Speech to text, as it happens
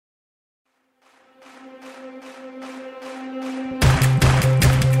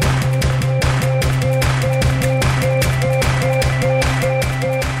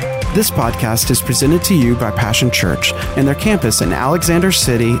This podcast is presented to you by Passion Church and their campus in Alexander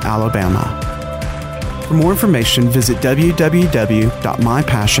City, Alabama. For more information, visit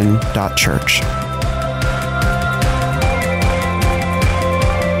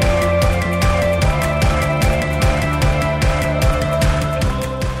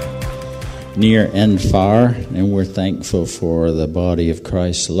Near and far, and we're thankful for the body of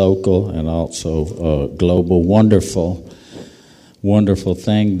Christ local and also global. Wonderful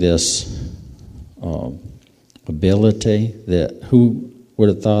thing, this ability that who would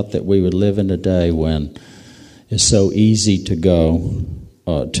have thought that we would live in a day when it's so easy to go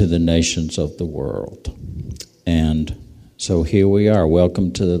to the nations of the world. And so here we are.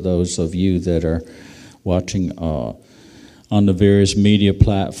 Welcome to those of you that are watching on the various media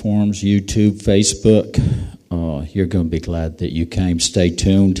platforms, YouTube, Facebook. You're going to be glad that you came. Stay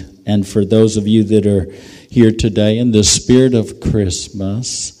tuned. And for those of you that are here today in the spirit of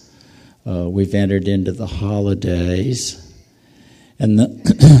Christmas, we've entered into the holidays. And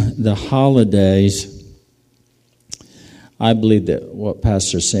the holidays, I believe that what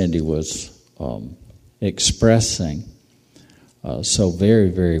Pastor Sandy was expressing so very,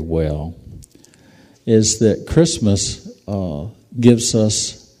 very well is that Christmas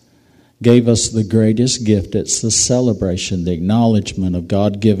gave us the greatest gift. It's the celebration, the acknowledgement of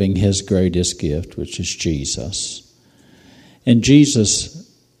God giving His greatest gift, which is Jesus. And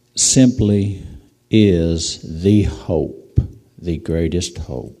Jesus simply is the hope, the greatest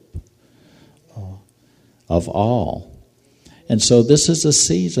hope of all. And so this is a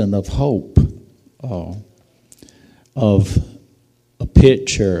season of hope, of a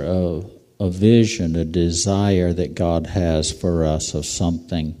picture of a vision, a desire that God has for us of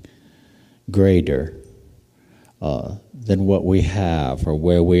something greater than what we have or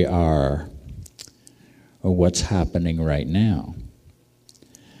where we are or what's happening right now.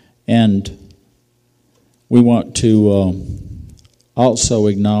 And we want to also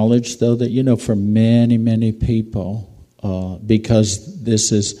acknowledge, though, that, for many, many people, because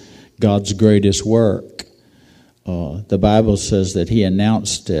this is God's greatest work, the Bible says that He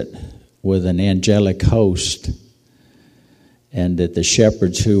announced it with an angelic host, and that the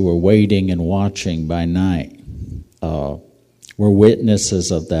shepherds who were waiting and watching by night were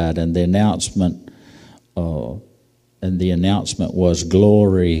witnesses of that, and the announcement was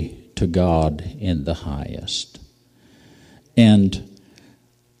glory to God in the highest. And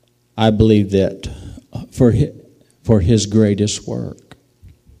I believe that for His greatest work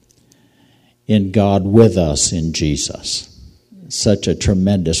in God with us in Jesus. Such a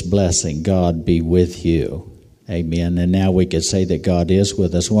tremendous blessing. God be with you. Amen. And now we can say that God is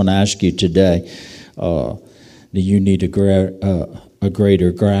with us. I want to ask you today, do you need a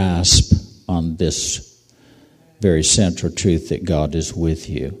greater grasp on this very central truth that God is with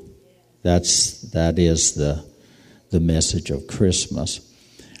you? That is the message of Christmas.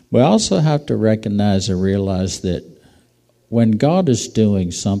 We also have to recognize and realize that when God is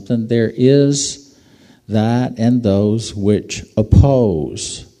doing something, there is that and those which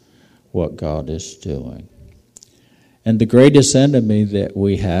oppose what God is doing. And the greatest enemy that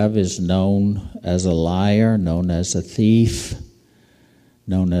we have is known as a liar, known as a thief,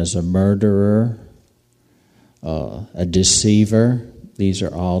 known as a murderer, a deceiver. These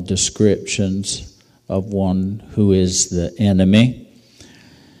are all descriptions of one who is the enemy.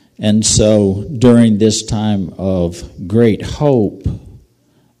 And so during this time of great hope,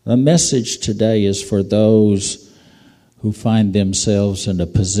 the message today is for those who find themselves in a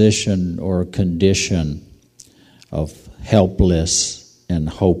position or a condition of helpless and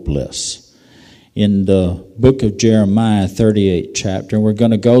hopeless. In the book of Jeremiah, 38th chapter, we're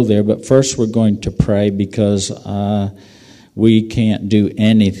going to go there, but first we're going to pray because we can't do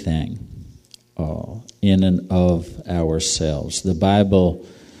anything in and of ourselves. The Bible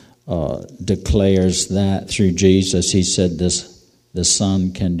declares that through Jesus. He said the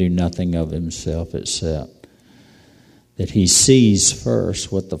Son can do nothing of Himself except that He sees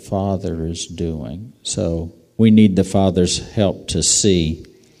first what the Father is doing. So we need the Father's help to see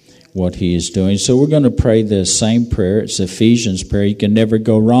what He is doing. So we're going to pray the same prayer. It's Ephesians prayer. You can never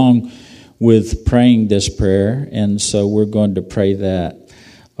go wrong with praying this prayer. And so we're going to pray that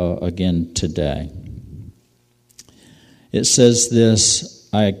again today. It says this: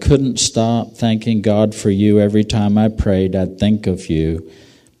 I couldn't stop thanking God for you. Every time I prayed, I'd think of you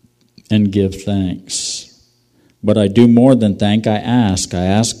and give thanks. But I do more than thank. I ask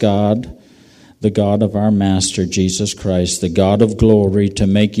God, the God of our Master, Jesus Christ, the God of glory, to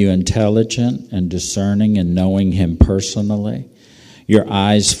make you intelligent and discerning and knowing Him personally. Your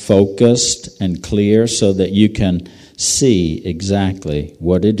eyes focused and clear so that you can see exactly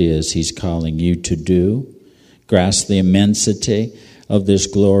what it is he's calling you to do. Grasp the immensity of this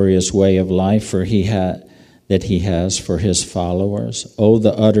glorious way of life that he has for his followers. Oh,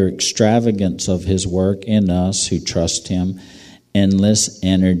 the utter extravagance of his work in us who trust him, endless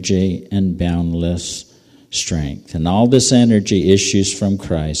energy and boundless strength. And all this energy issues from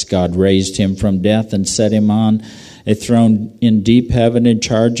Christ. God raised him from death and set him on a throne in deep heaven in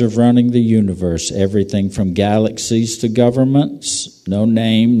charge of running the universe, everything from galaxies to governments, no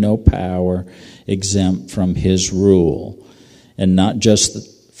name, no power, exempt from his rule. And not just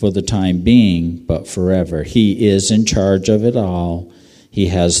for the time being, but forever. He is in charge of it all. He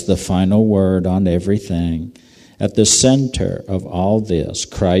has the final word on everything. At the center of all this,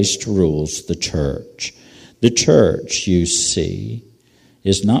 Christ rules the church. The church, you see,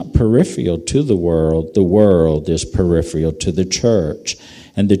 is not peripheral to the world. The world is peripheral to the church.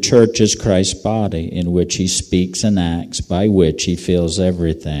 And the church is Christ's body in which he speaks and acts, by which he fills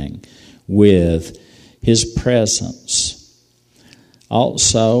everything with his presence.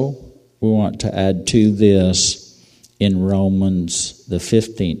 Also, we want to add to this in Romans, the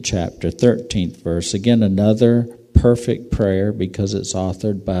 15th chapter, 13th verse. Again, another perfect prayer because it's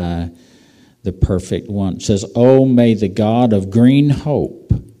authored by the perfect one. It says, "Oh, may the God of green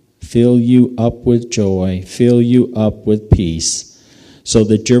hope fill you up with joy, fill you up with peace, so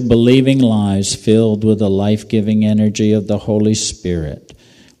that your believing lives filled with the life-giving energy of the Holy Spirit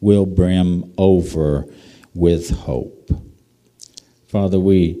will brim over with hope." Father,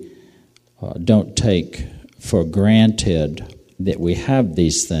 we don't take for granted that we have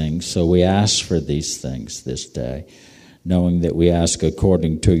these things, so we ask for these things this day, knowing that we ask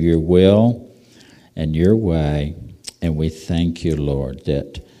according to your will and your way. And we thank you, Lord,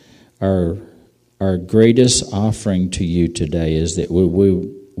 that our greatest offering to you today is that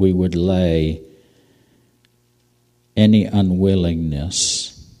we would lay any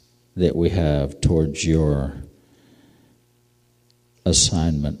unwillingness that we have towards your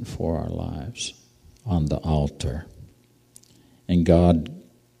assignment for our lives on the altar. And God,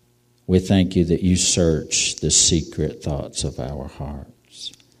 we thank you that you search the secret thoughts of our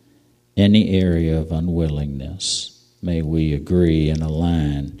hearts. Any area of unwillingness, may we agree and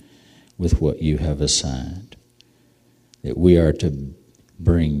align with what you have assigned, that we are to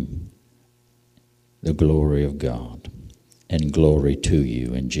bring the glory of God and glory to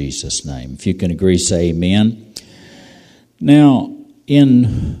you in Jesus' name. If you can agree, say amen. Now,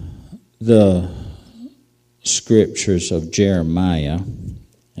 in the scriptures of Jeremiah,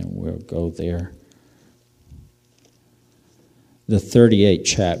 and we'll go there, the 38th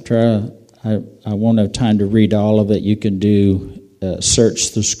chapter. I won't have time to read all of it. You can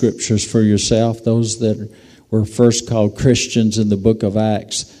search the scriptures for yourself. Those that were first called Christians in the book of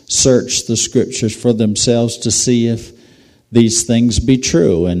Acts search the scriptures for themselves to see if these things be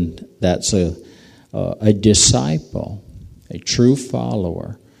true. And that's a disciple, a true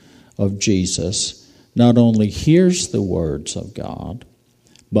follower of Jesus, not only hears the words of God,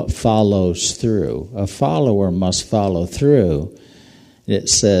 but follows through. A follower must follow through. It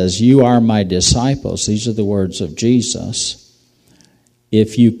says, "You are my disciples." These are the words of Jesus.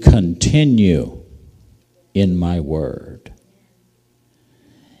 "If you continue in my word."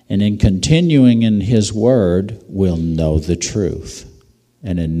 And in continuing in his word, we'll know the truth.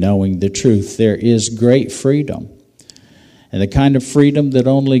 And in knowing the truth, there is great freedom. And the kind of freedom that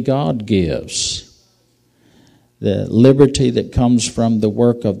only God gives. The liberty that comes from the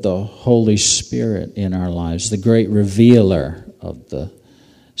work of the Holy Spirit in our lives, the great revealer of the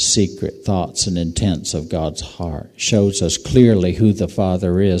secret thoughts and intents of God's heart, shows us clearly who the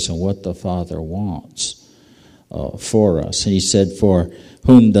Father is and what the Father wants for us. And he said, "For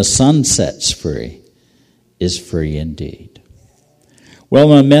whom the Son sets free is free indeed." Well,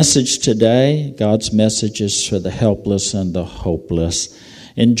 my message today, God's message is for the helpless and the hopeless.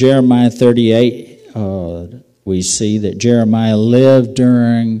 In Jeremiah 38, we see that Jeremiah lived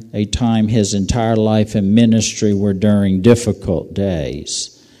during a time his entire life and ministry were during difficult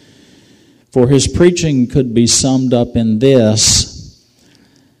days. For his preaching could be summed up in this: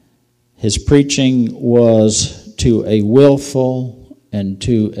 his preaching was to a willful and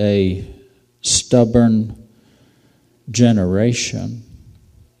to a stubborn generation,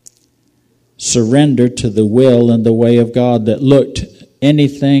 surrender to the will and the way of God that looked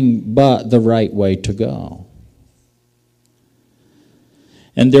anything but the right way to go.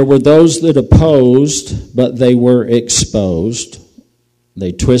 And there were those that opposed, but they were exposed.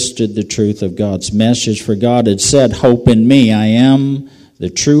 They twisted the truth of God's message, for God had said, "Hope in me. I am the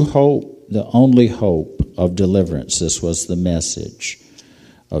true hope, the only hope of deliverance." This was the message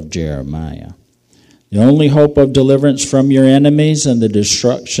of Jeremiah. The only hope of deliverance from your enemies and the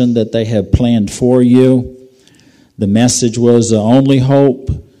destruction that they have planned for you. The message was the only hope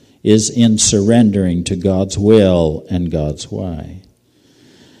is in surrendering to God's will and God's way.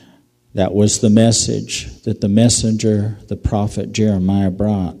 That was the message that the messenger, the prophet Jeremiah,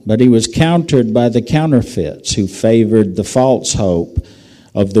 brought. But he was countered by the counterfeits who favored the false hope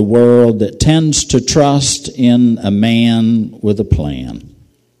of the world that tends to trust in a man with a plan.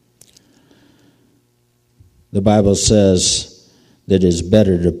 The Bible says that it's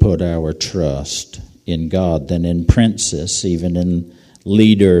better to put our trust in God than in princes, even in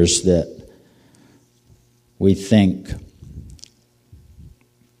leaders that we think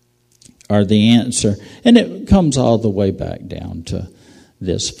are the answer. And it comes all the way back down to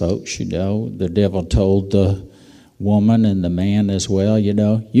this, folks. The devil told the woman and the man as well,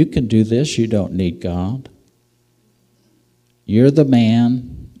 you can do this, you don't need God. You're the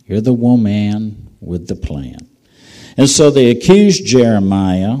man, you're the woman with the plan. And so they accused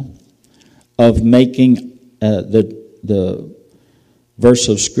Jeremiah of making the verse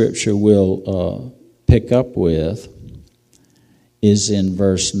of Scripture we'll pick up with is in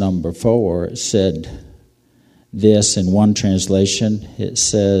verse number 4. It said this in one translation. It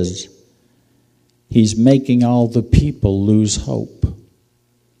says, he's making all the people lose hope.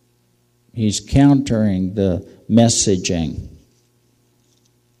 He's countering the messaging.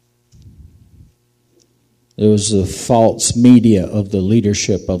 It was the false media of the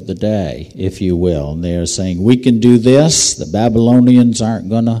leadership of the day, if you will. And they're saying, we can do this. The Babylonians aren't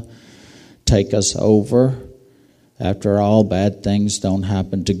going to take us over. After all, bad things don't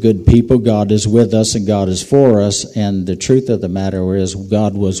happen to good people. God is with us and God is for us. And the truth of the matter is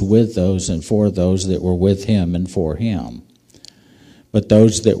God was with those and for those that were with him and for him. But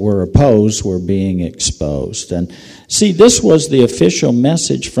those that were opposed were being exposed. And see, this was the official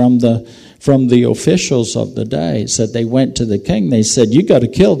message from the officials of the day. It said they went to the king. They said, you got to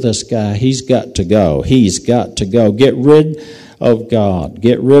kill this guy. He's got to go. He's got to go. Get rid of God.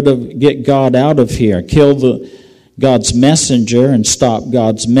 Get God out of here. Kill God's messenger and stop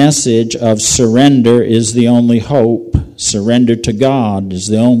God's message of surrender is the only hope. Surrender to God is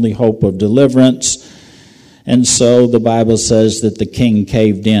the only hope of deliverance. And so the Bible says that the king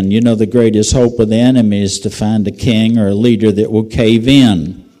caved in. The greatest hope of the enemy is to find a king or a leader that will cave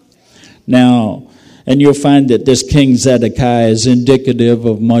in. Now, and you'll find that this King Zedekiah is indicative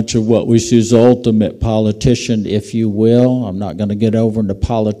of much of what we see as the ultimate politician, if you will. I'm not going to get over into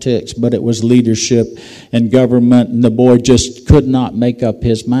politics, but it was leadership and government, and the boy just could not make up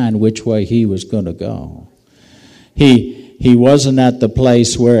his mind which way he was going to go. He wasn't at the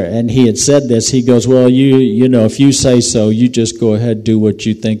place where, and he had said this, he goes, well, you know, if you say so, you just go ahead, do what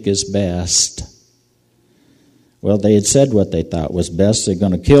you think is best. Well, they had said what they thought was best. They're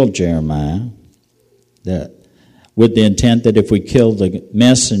going to kill Jeremiah, with the intent that if we kill the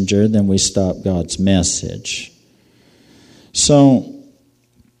messenger, then we stop God's message. So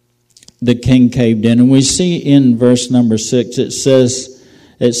the king caved in, and we see in verse number 6, it says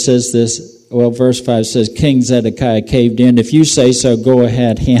this. Well, verse 5 says, King Zedekiah caved in. If you say so, go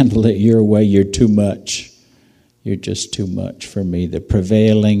ahead, handle it your way. You're too much. You're just too much for me. The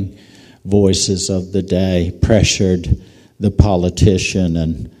prevailing voices of the day pressured the politician,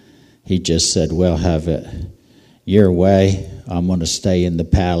 and he just said, well, have it your way. I'm going to stay in the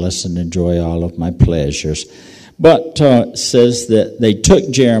palace and enjoy all of my pleasures. But it says that they took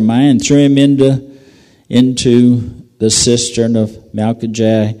Jeremiah and threw him into the cistern of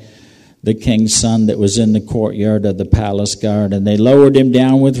Malchijah, the king's son that was in the courtyard of the palace guard, and they lowered him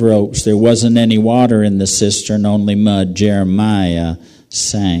down with ropes. There wasn't any water in the cistern, only mud. Jeremiah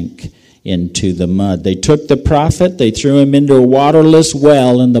sank into the mud. They took the prophet, they threw him into a waterless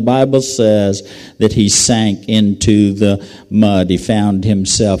well, and the Bible says that he sank into the mud. He found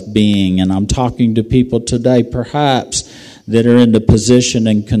himself being, and I'm talking to people today perhaps that are in the position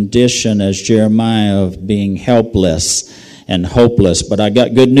and condition as Jeremiah of being helpless and hopeless. But I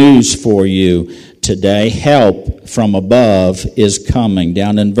got good news for you today. Help from above is coming.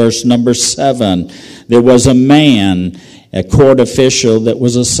 Down in verse number 7, there was a man, a court official that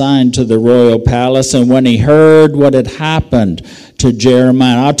was assigned to the royal palace, and when he heard what had happened to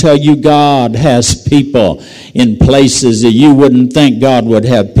Jeremiah, I'll tell you, God has people in places that you wouldn't think God would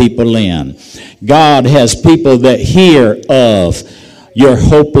have people in. God has people that hear of your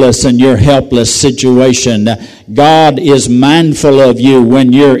hopeless and your helpless situation. God is mindful of you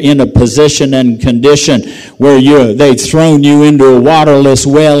when you're in a position and condition where they've thrown you into a waterless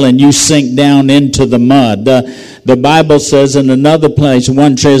well and you sink down into the mud. The Bible says in another place,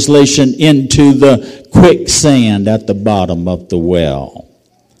 one translation, into the quicksand at the bottom of the well.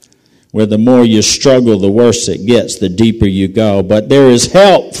 where the more you struggle, the worse it gets, the deeper you go. But there is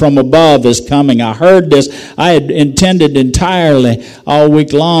help from above is coming. I heard this. I had intended entirely all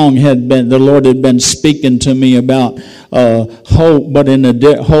week long, the Lord had been speaking to me about hope, but in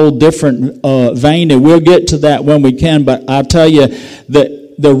a whole different vein. And we'll get to that when we can. But I'll tell you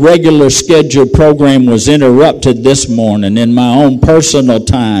that the regular scheduled program was interrupted this morning in my own personal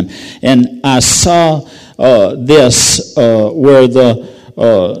time. And I saw this where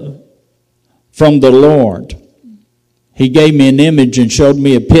from the Lord. He gave me an image and showed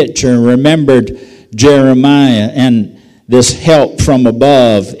me a picture and remembered Jeremiah, and this help from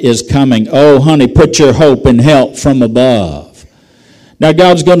above is coming. Oh, honey, put your hope in help from above. Now,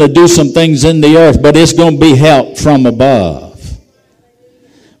 God's going to do some things in the earth, but it's going to be help from above.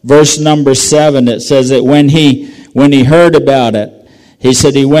 Verse number 7, it says that when he heard about it, he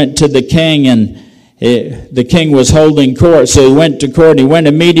said he went to the king, and the king was holding court, so he went to court. He went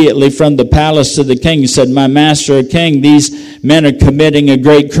immediately from the palace to the king. He said, "My master, king, these men are committing a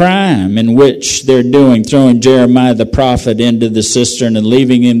great crime in which they're doing, throwing Jeremiah the prophet into the cistern and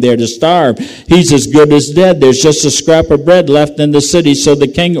leaving him there to starve. He's as good as dead. There's just a scrap of bread left in the city." So the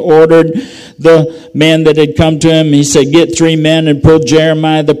king ordered the man that had come to him. He said, "Get 3 men and pull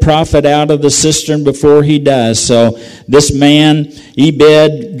Jeremiah the prophet out of the cistern before he dies." So this man,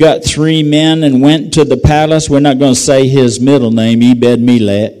 Ebed, got 3 men and went to the palace. We're not going to say his middle name,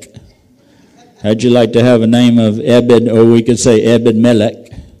 Ebed-Melech. How'd you like to have a name of Ebed, or we could say Ebed-Melech?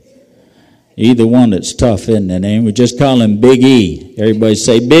 Either one, it's tough, isn't it? And we just call him Big E. Everybody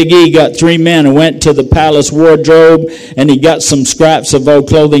say, Big E got 3 men and went to the palace wardrobe, and he got some scraps of old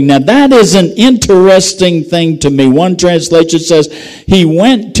clothing. Now that is an interesting thing to me. One translation says he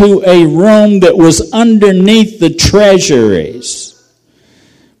went to a room that was underneath the treasuries.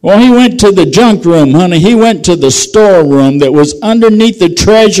 Well, he went to the junk room, honey. He went to the storeroom that was underneath the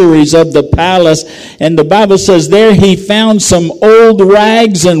treasuries of the palace. And the Bible says there he found some old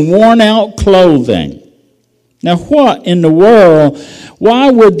rags and worn out clothing. Now, what in the world?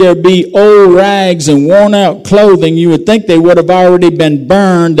 Why would there be old rags and worn out clothing? You would think they would have already been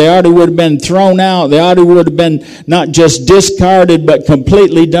burned. They already would have been thrown out. They already would have been not just discarded, but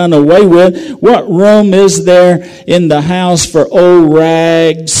completely done away with. What room is there in the house for old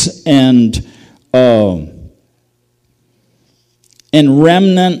rags and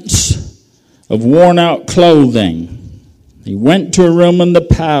remnants of worn out clothing? He went to a room in the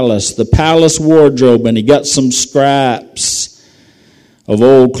palace wardrobe, and he got some scraps of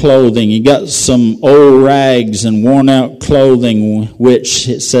old clothing. He got some old rags and worn out clothing, which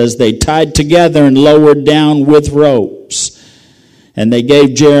it says they tied together and lowered down with ropes. And they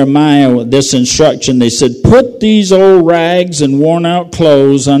gave Jeremiah this instruction. They said, "Put these old rags and worn out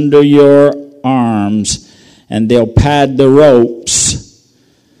clothes under your arms, and they'll pad the ropes."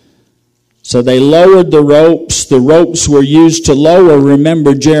 So they lowered the ropes. The ropes were used to lower,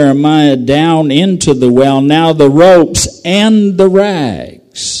 remember, Jeremiah down into the well. Now the ropes and the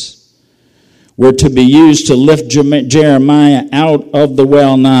rags were to be used to lift Jeremiah out of the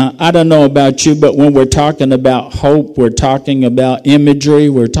well. Now, I don't know about you, but when we're talking about hope, we're talking about imagery.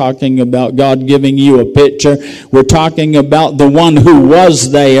 We're talking about God giving you a picture. We're talking about the one who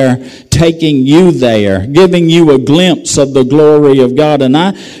was there, taking you there, giving you a glimpse of the glory of God. And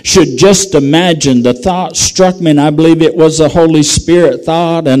I should just imagine, the thought struck me, and I believe it was a Holy Spirit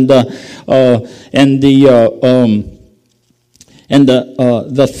thought, and the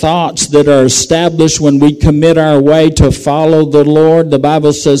thoughts that are established when we commit our way to follow the Lord. The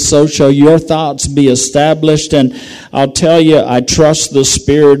Bible says, "So shall your thoughts be established." And I'll tell you, I trust the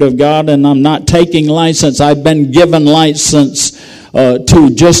Spirit of God, and I'm not taking license. I've been given license to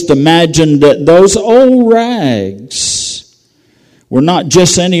just imagine that those old rags were not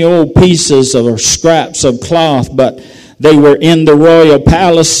just any old pieces or scraps of cloth, but they were in the royal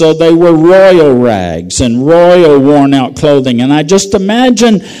palace, so they were royal rags and royal worn out clothing. And I just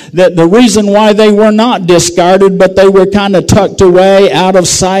imagine that the reason why they were not discarded, but they were kind of tucked away, out of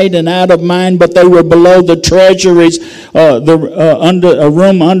sight and out of mind, but they were below the treasuries, under a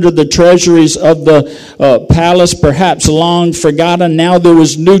room under the treasuries of the palace, perhaps long forgotten. Now there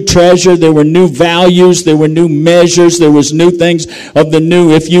was new treasure, there were new values, there were new measures, there was new things of the new,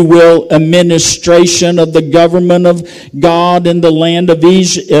 if you will, administration of the government of God in the land of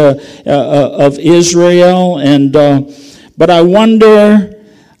Israel. And but I wonder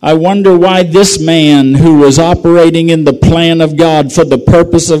why this man, who was operating in the plan of God for the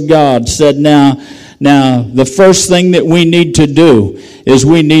purpose of God, said, now the first thing that we need to do is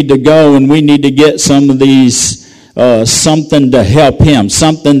we need to go and we need to get some of these something to help him,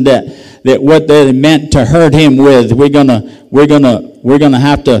 something that what they meant to hurt him with, we're gonna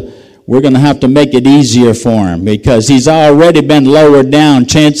have to we're going to have to make it easier for him because he's already been lowered down.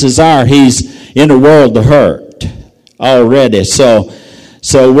 Chances are he's in a world of hurt already. So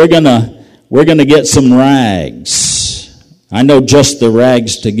we're gonna get some rags. I know just the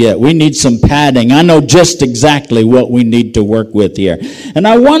rags to get. We need some padding. I know just exactly what we need to work with here. And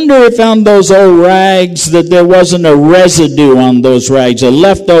I wonder if on those old rags that there wasn't a residue on those rags, the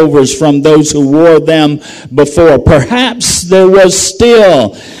leftovers from those who wore them before. Perhaps there was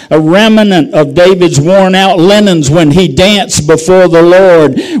still a remnant of David's worn out linens when he danced before the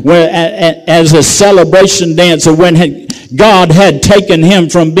Lord as a celebration dance, or when God had taken him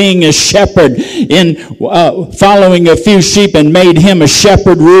from being a shepherd in following a few sheep and made him a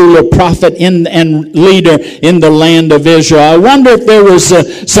shepherd, ruler, prophet, and leader in the land of Israel. I wonder if there was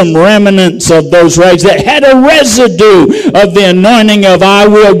some remnants of those rags that had a residue of the anointing of I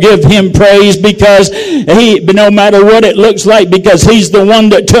will give him praise, because he, no matter what it looks like, because he's the one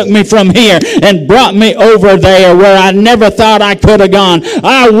that took me from here and brought me over there where I never thought I could have gone.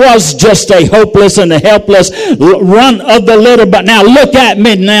 I was just a hopeless and a helpless run of the litter, but now look at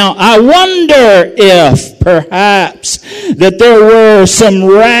me now. I wonder if perhaps that there were some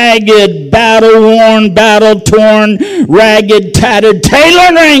ragged, battle-worn, battle-torn, ragged, tattered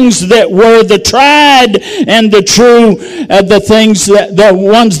tailorings that were the tried and the true, the things that the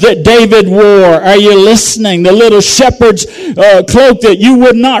ones that David wore. Are you listening? The little shepherd's cloak that you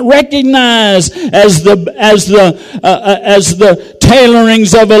would not recognize as the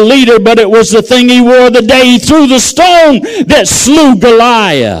tailorings of a leader, but it was the thing he wore the day he threw the stone that slew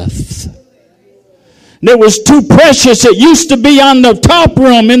Goliath. And it was too precious. It used to be on the top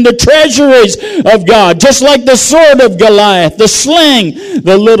room in the treasuries of God, just like the sword of Goliath, the sling,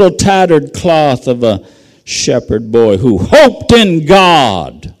 the little tattered cloth of a shepherd boy who hoped in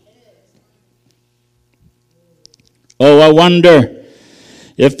God. Oh, I wonder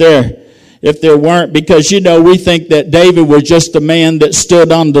if there weren't, because, we think that David was just a man that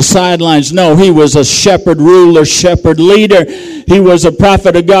stood on the sidelines. No, he was a shepherd ruler, shepherd leader. He was a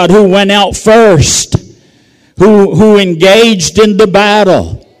prophet of God who went out first, who engaged in the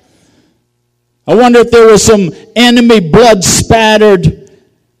battle. I wonder if there was some enemy blood spattered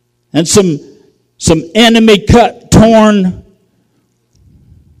and some enemy cut, torn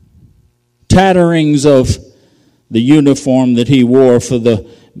tatterings of the uniform that he wore for the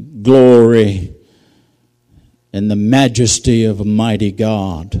glory and the majesty of a mighty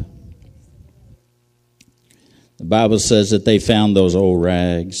God. The Bible says that they found those old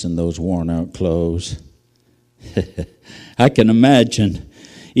rags and those worn out clothes. I can imagine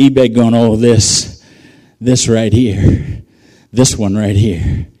eBay going, oh, this right here, this one right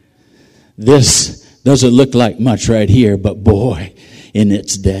here. This doesn't look like much right here, but boy, in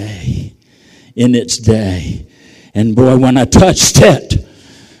its day. And boy, when I touched it,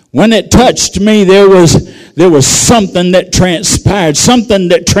 when it touched me, there was something that transpired, something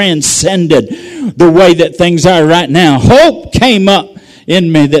that transcended the way that things are right now. Hope came up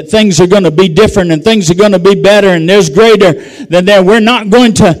in me that things are going to be different and things are going to be better and there's greater than that. We're not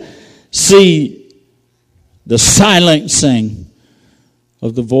going to see the silencing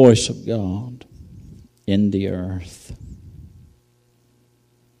of the voice of God in the earth.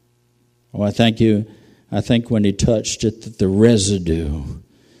 Oh, I thank you. I think when he touched it, that the residue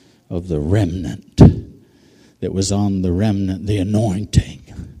of the remnant that was on the remnant, the anointing,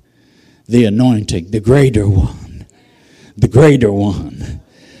 the greater one.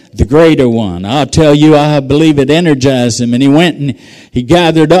 I'll tell you, I believe it energized him, and he went and he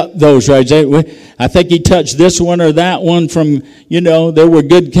gathered up those rags. I think he touched this one or that one from, there were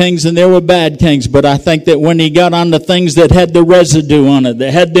good kings and there were bad kings, but I think that when he got on the things that had the residue on it,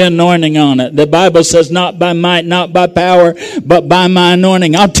 that had the anointing on it, the Bible says, not by might, not by power, but by my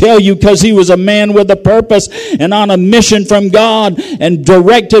anointing. I'll tell you, because he was a man with a purpose and on a mission from God and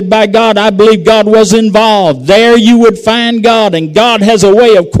directed by God. I believe God was involved. There you would find God, and God has a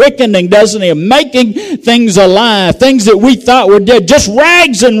way of quickening, doesn't he, of making things alive, things that we thought were dead, just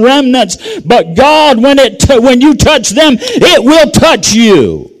rags and remnants. But God, when you touch them, it will touch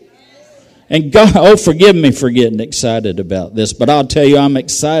you. And God, forgive me for getting excited about this, but I'll tell you, I'm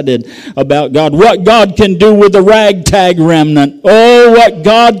excited about God. What God can do with a ragtag remnant. Oh, what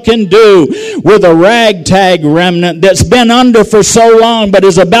God can do with a ragtag remnant that's been under for so long, but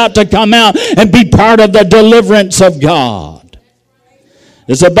is about to come out and be part of the deliverance of God.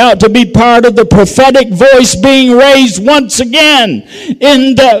 Is about to be part of the prophetic voice being raised once again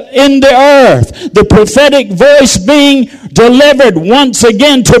in the earth. The prophetic voice being delivered once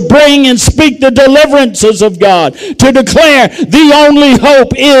again to bring and speak the deliverances of God. To declare the only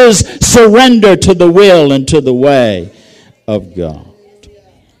hope is surrender to the will and to the way of God.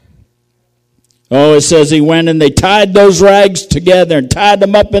 Oh, it says he went and they tied those rags together and tied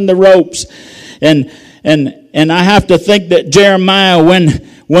them up in the ropes. And I have to think that Jeremiah,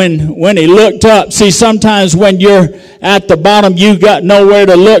 when he looked up, see, sometimes when you're at the bottom, you got nowhere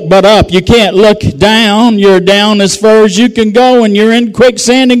to look but up. You can't look down. You're down as far as you can go, and you're in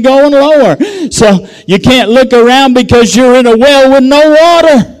quicksand and going lower. So you can't look around because you're in a well with no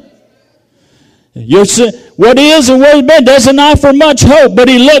water. What is and what has been doesn't offer much hope, but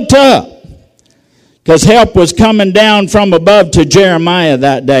he looked up. Because help was coming down from above to Jeremiah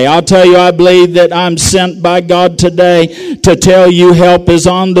that day. I'll tell you, I believe that I'm sent by God today to tell you help is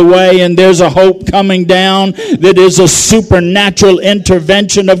on the way, and there's a hope coming down that is a supernatural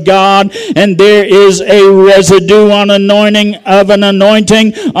intervention of God, and there is a residue on anointing of an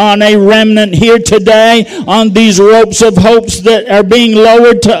anointing on a remnant here today on these ropes of hopes that are being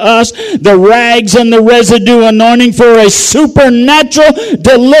lowered to us, the rags and the residue anointing for a supernatural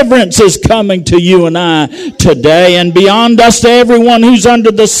deliverance is coming to you and I today, and beyond us to everyone who's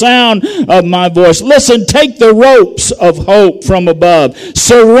under the sound of my voice. Listen, take the ropes of hope from above.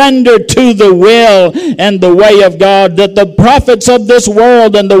 Surrender to the will and the way of God, that the prophets of this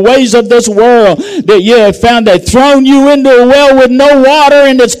world and the ways of this world that you have found, they've thrown you into a well with no water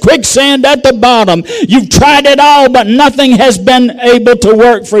and it's quicksand at the bottom. You've tried it all, but nothing has been able to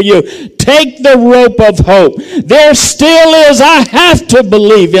work for you. Take the rope of hope. There still is, I have to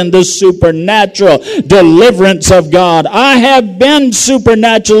believe in the supernatural deliverance of God. I have been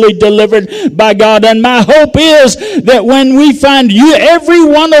supernaturally delivered by God, and my hope is that when we find you, every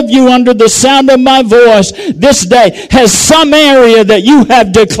one of you under the sound of my voice this day has some area that you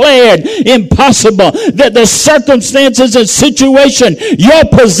have declared impossible, that the circumstances and situation, your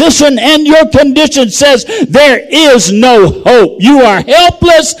position and your condition says there is no hope. You are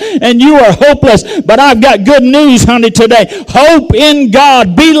helpless and you are hopeless. But I've got good news, honey, today. Hope in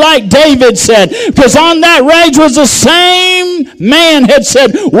God. Be like David said, because on that rage was the same man had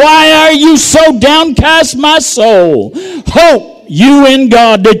said, why are you so downcast, my soul? Hope you in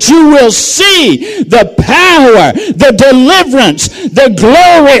God, that you will see the power, the deliverance, the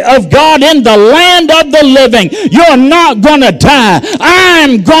glory of God in the land of the living. You're not going to die.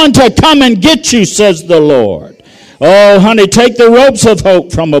 I'm going to come and get you, says the Lord. Oh, honey, take the ropes of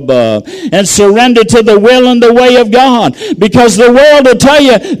hope from above and surrender to the will and the way of God, because the world will tell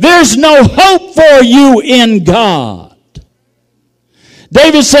you there's no hope for you in God.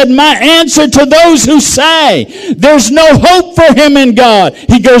 David said, my answer to those who say there's no hope for him in God.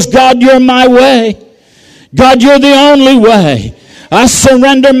 He goes, God, you're my way. God, you're the only way. I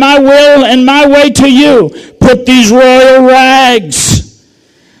surrender my will and my way to you. Put these royal rags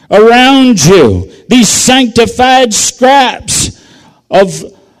around you, these sanctified scraps of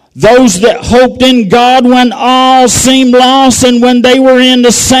those that hoped in God when all seemed lost and when they were in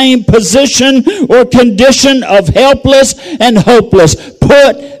the same position or condition of helpless and hopeless.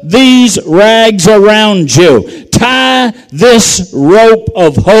 Put these rags around you. Tie this rope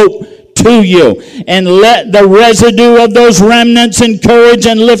of hope to you, and let the residue of those remnants encourage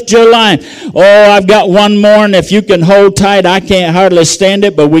and lift your life. Oh, I've got one more, and if you can hold tight, I can't hardly stand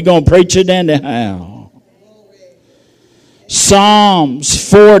it, but we're going to preach it anyhow. Psalms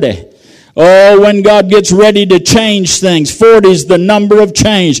 40. Oh, when God gets ready to change things, 40 is the number of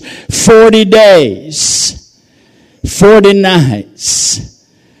change. 40 days, 40 nights,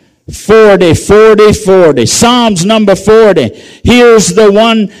 40, 40, 40. Psalms number 40. Here's the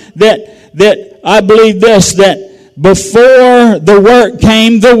one that I believe this, that before the work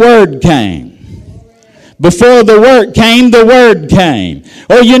came, the word came. Before the work came, the word came.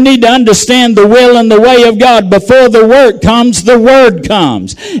 Oh, you need to understand the will and the way of God. Before the work comes, the word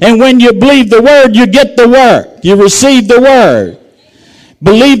comes. And when you believe the word, you get the work. You receive the word.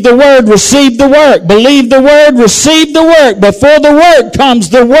 Believe the word, receive the work. Believe the word, receive the work. Before the work comes,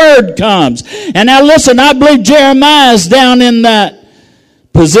 the word comes. And now listen, I believe Jeremiah is down in that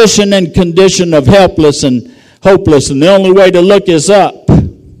position and condition of helpless and hopeless. And the only way to look is up.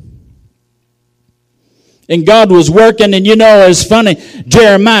 And God was working, and you know, it's funny,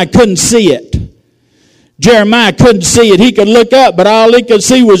 Jeremiah couldn't see it. Jeremiah couldn't see it. He could look up, but all he could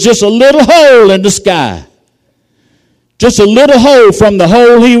see was just a little hole in the sky. Just a little hole from the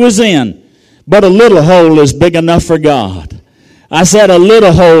hole he was in. But a little hole is big enough for God. I said a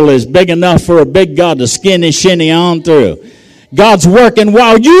little hole is big enough for a big God to skinny shinny on through. God's working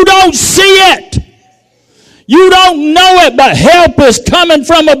while you don't see it. You don't know it, but help is coming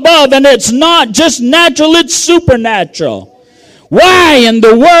from above, and it's not just natural, it's supernatural. Why in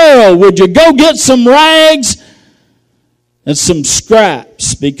the world would you go get some rags and some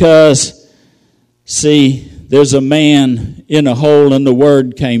scraps? Because, see, there's a man in a hole and the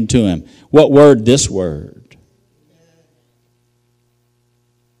word came to him. What word? This word.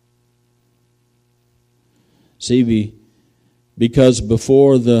 See, because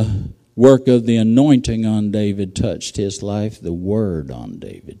before the work of the anointing on David touched his life, the word on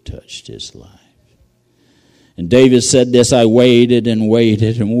David touched his life. And David said this, I waited and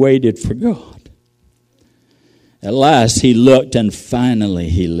waited and waited for God. At last he looked and finally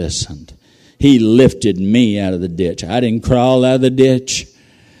he listened. He lifted me out of the ditch. I didn't crawl out of the ditch.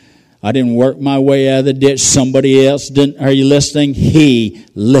 I didn't work my way out of the ditch. Somebody else didn't. Are you listening? He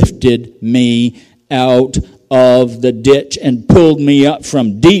lifted me out of the ditch and pulled me up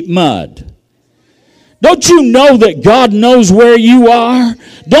from deep mud. Don't you know that God knows where you are?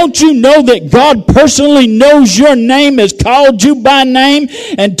 Don't you know that God personally knows your name, has called you by name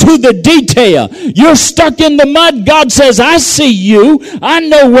and to the detail? You're stuck in the mud. God says, I see you. I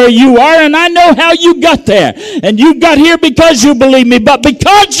know where you are and I know how you got there. And you got here because you believe me. But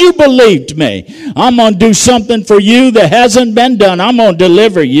because you believed me, I'm going to do something for you that hasn't been done. I'm going to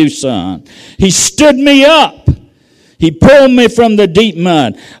deliver you, son. He stood me up. He pulled me from the deep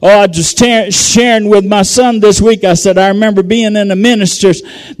mud. Oh, I was sharing with my son this week. I said, I remember being in a minister's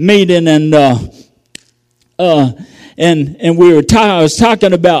meeting and I was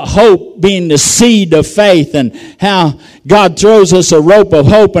talking about hope being the seed of faith and how God throws us a rope of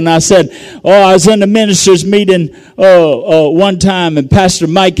hope. And I said, I was in a minister's meeting one time, and Pastor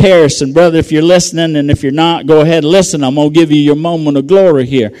Mike Harrison, brother, if you're listening, and if you're not, go ahead and listen. I'm going to give you your moment of glory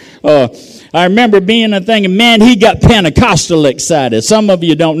here. I remember being and thinking, man, he got Pentecostal excited. Some of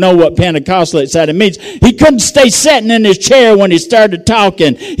you don't know what Pentecostal excited means. He couldn't stay sitting in his chair when he started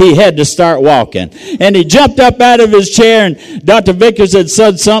talking. He had to start walking. And he jumped up out of his chair, and Dr. Vickers had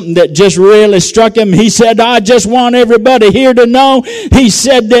said something that just really struck him. He said, I just want everybody here to know. He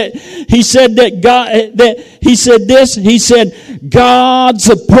said God's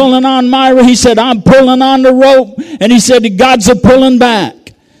a pulling on my rope. He said, I'm pulling on the rope. And he said, God's a pulling back.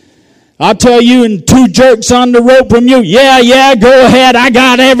 I'll tell you, in 2 jerks on the rope from you, yeah, go ahead. I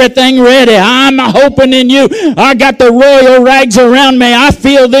got everything ready. I'm hoping in you. I got the royal rags around me. I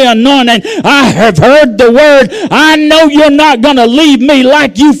feel the anointing. I have heard the word. I know you're not going to leave me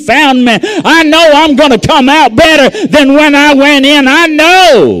like you found me. I know I'm going to come out better than when I went in. I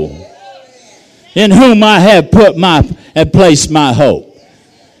know in whom I have placed my hope.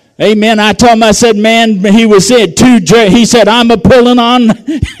 Amen. I told him, I said, man, he was saying 2 jerks. He said, I'm a pulling on.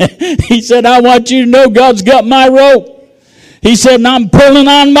 He said, I want you to know God's got my rope. He said, and I'm pulling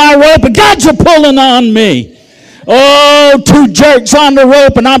on my rope, and God's a pulling on me. Oh, 2 jerks on the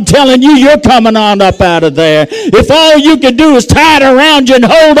rope, and I'm telling you, you're coming on up out of there. If all you can do is tie it around you and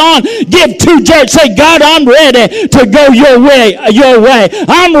hold on, give 2 jerks. Say, God, I'm ready to go your way.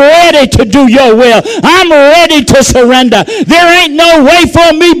 I'm ready to do your will. I'm ready to surrender. There ain't no way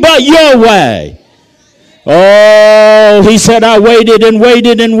for me but your way. Oh, he said, I waited and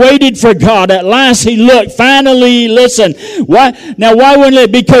waited and waited for God. At last he looked. Finally he listened. Why? Now, why wouldn't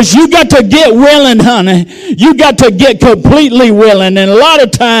it? Because you got to get willing, honey. You got to get completely willing. And a lot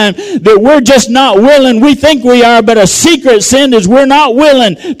of time that we're just not willing. We think we are, but a secret sin is we're not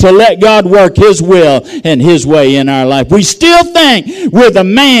willing to let God work his will and his way in our life. We still think we're the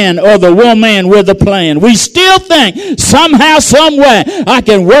man or the woman with a plan. We still think somehow, some way, I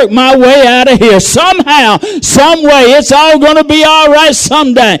can work my way out of here. Somehow, some way, it's all going to be all right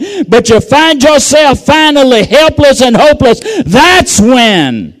someday. But you find yourself finally helpless and hopeless. That's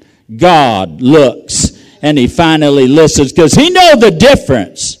when God looks and he finally listens, because he knows the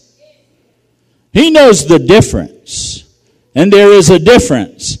difference. He knows the difference. And there is a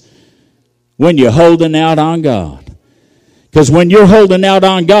difference when you're holding out on God. Because when you're holding out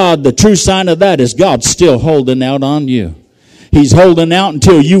on God, the true sign of that is God's still holding out on you. He's holding out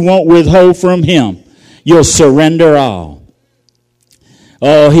until you won't withhold from him. You'll surrender all.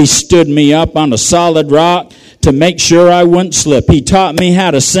 Oh, he stood me up on a solid rock to make sure I wouldn't slip. He taught me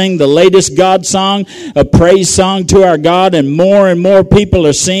how to sing the latest God song, a praise song to our God, and more people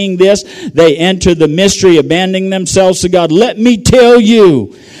are seeing this. They enter the mystery, abandoning themselves to God. Let me tell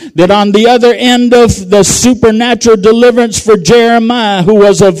you that on the other end of the supernatural deliverance for Jeremiah, who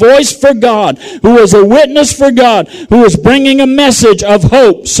was a voice for God, who was a witness for God, who was bringing a message of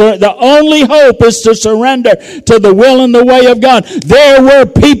hope. So the only hope is to surrender to the will and the way of God. There were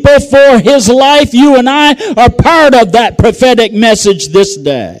people for his life. You and I are part of that prophetic message this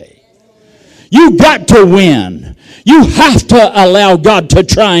day. You got to win. You have to allow God to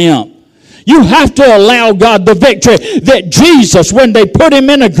triumph. You have to allow God the victory that Jesus, when they put him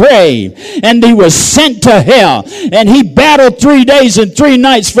in a grave and he was sent to hell and he battled 3 days and 3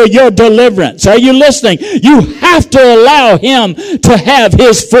 nights for your deliverance. Are you listening? You have to allow him to have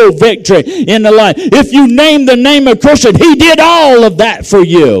his full victory in the life. If you name the name of Christian, he did all of that for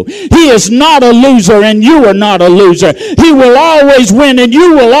you. He is not a loser and you are not a loser. He will always win and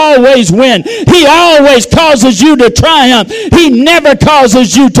you will always win. He always causes you to triumph. He never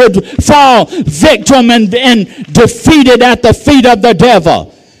causes you to fall victim and defeated at the feet of the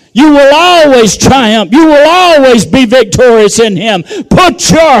devil. You will always triumph. You will always be victorious in him. Put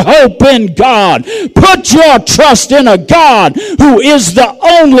your hope in God. Put your trust in a God who is the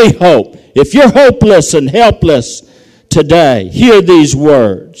only hope. If you're hopeless and helpless today, hear these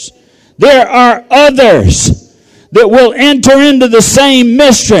words. There are others that will enter into the same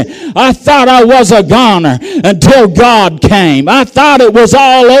mystery. I thought I was a goner until God came. I thought it was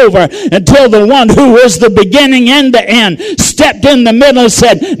all over until the one who is the beginning and the end stepped in the middle and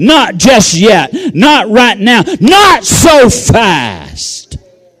said, not just yet, not right now, not so fast.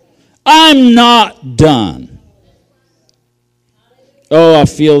 I'm not done. Oh, I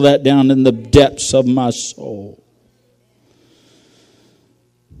feel that down in the depths of my soul.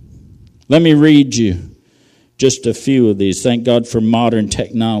 Let me read you just a few of these. Thank God for modern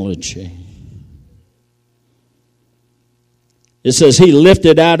technology. It says, He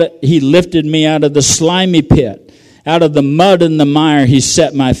lifted me out of the slimy pit, out of the mud and the mire. He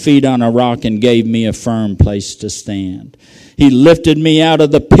set my feet on a rock and gave me a firm place to stand. He lifted me out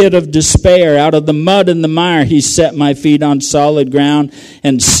of the pit of despair, out of the mud and the mire. He set my feet on solid ground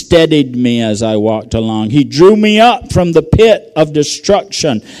and steadied me as I walked along. He drew me up from the pit of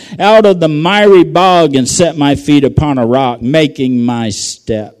destruction, out of the miry bog, and set my feet upon a rock, making my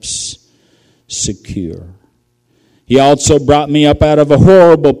steps secure. He also brought me up out of a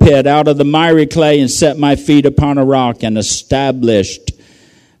horrible pit, out of the miry clay, and set my feet upon a rock and established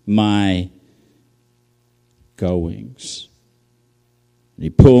my goings. He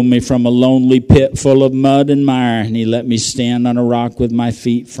pulled me from a lonely pit full of mud and mire, and he let me stand on a rock with my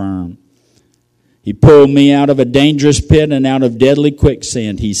feet firm. He pulled me out of a dangerous pit and out of deadly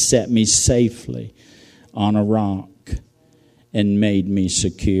quicksand. He set me safely on a rock and made me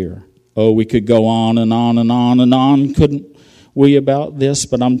secure. Oh, we could go on and on and on and on, couldn't we, about this?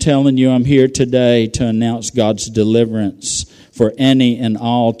 But I'm telling you, I'm here today to announce God's deliverance for any and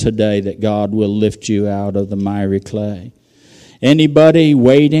all today, that God will lift you out of the miry clay. Anybody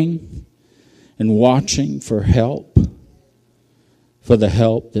waiting and watching for help, for the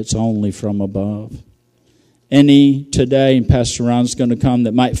help that's only from above? Any today, and Pastor Ron's going to come,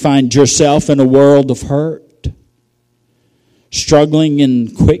 that might find yourself in a world of hurt, struggling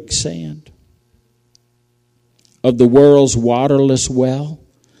in quicksand of the world's waterless well,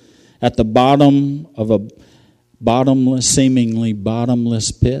 at the bottom of a bottomless, seemingly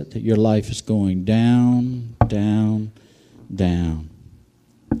bottomless pit, that your life is going down, down, down.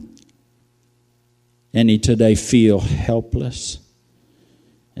 Any today feel helpless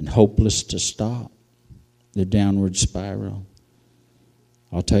and hopeless to stop the downward spiral?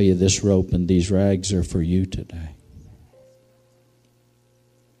 I'll tell you, this rope and these rags are for you today.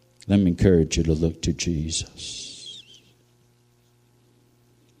 Let me encourage you to look to Jesus.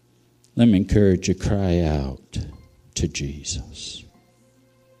 Let me encourage you to cry out to Jesus.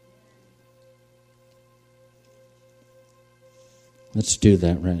 Let's do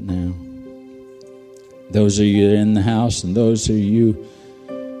that right now. Those of you in the house and those of you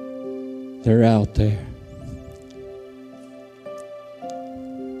that are out there.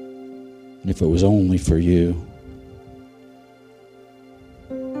 And if it was only for you,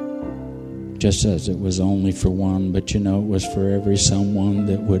 just as it was only for one, but it was for every someone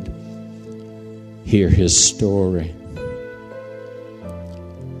that would hear his story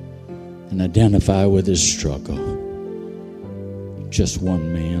and identify with his struggle. Just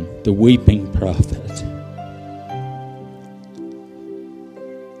one man, the weeping prophet.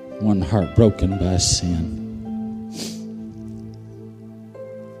 One heart broken by sin.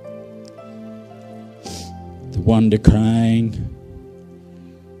 The one decrying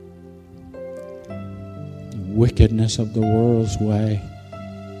the wickedness of the world's way.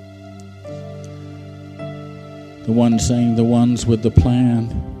 The one saying, the ones with the plan,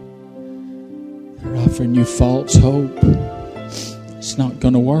 they're offering you false hope. It's not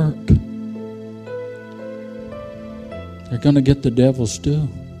going to work. They're going to get the devil's due.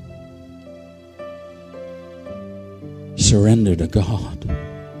 Surrender to God.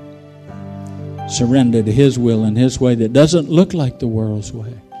 Surrender to his will and his way that doesn't look like the world's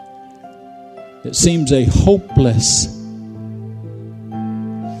way. It seems a hopeless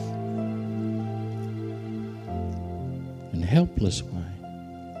helpless way.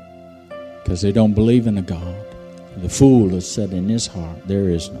 Because they don't believe in a God. The fool has said in his heart, there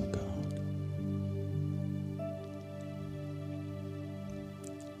is no God.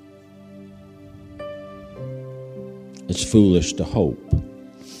 It's foolish to hope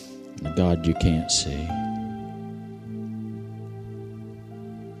in a God you can't see.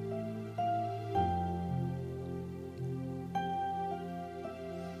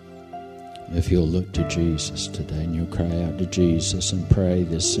 If you'll look to Jesus today and you'll cry out to Jesus and pray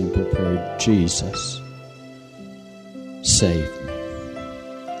this simple prayer, Jesus, save me.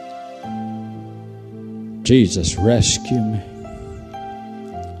 Jesus, rescue me.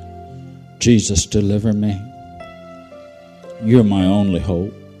 Jesus, deliver me. You're my only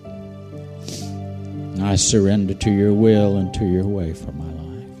hope. I surrender to your will and to your way for my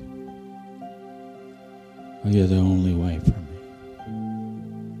life. Oh, you're the only way for me.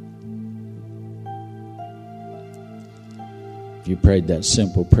 If you prayed that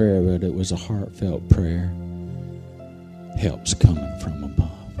simple prayer, but it was a heartfelt prayer, help's coming from above.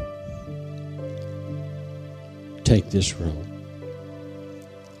 Take this rope.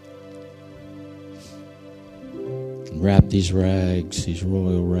 Wrap these rags, these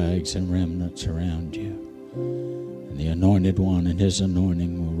royal rags and remnants around you. And the Anointed One and His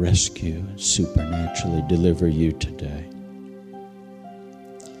anointing will rescue and supernaturally deliver you today.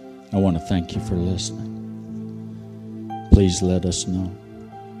 I want to thank you for listening. Please let us know.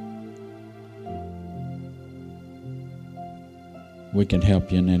 We can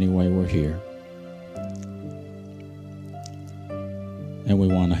help you in any way. We're here. And we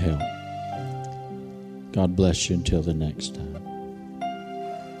want to help. God bless you until the next time.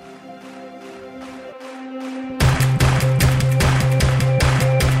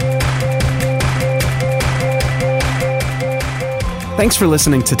 Thanks for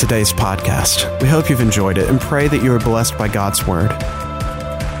listening to today's podcast. We hope you've enjoyed it and pray that you are blessed by God's Word.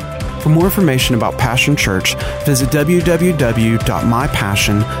 For more information about Passion Church, visit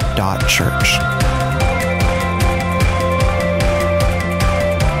www.mypassion.church.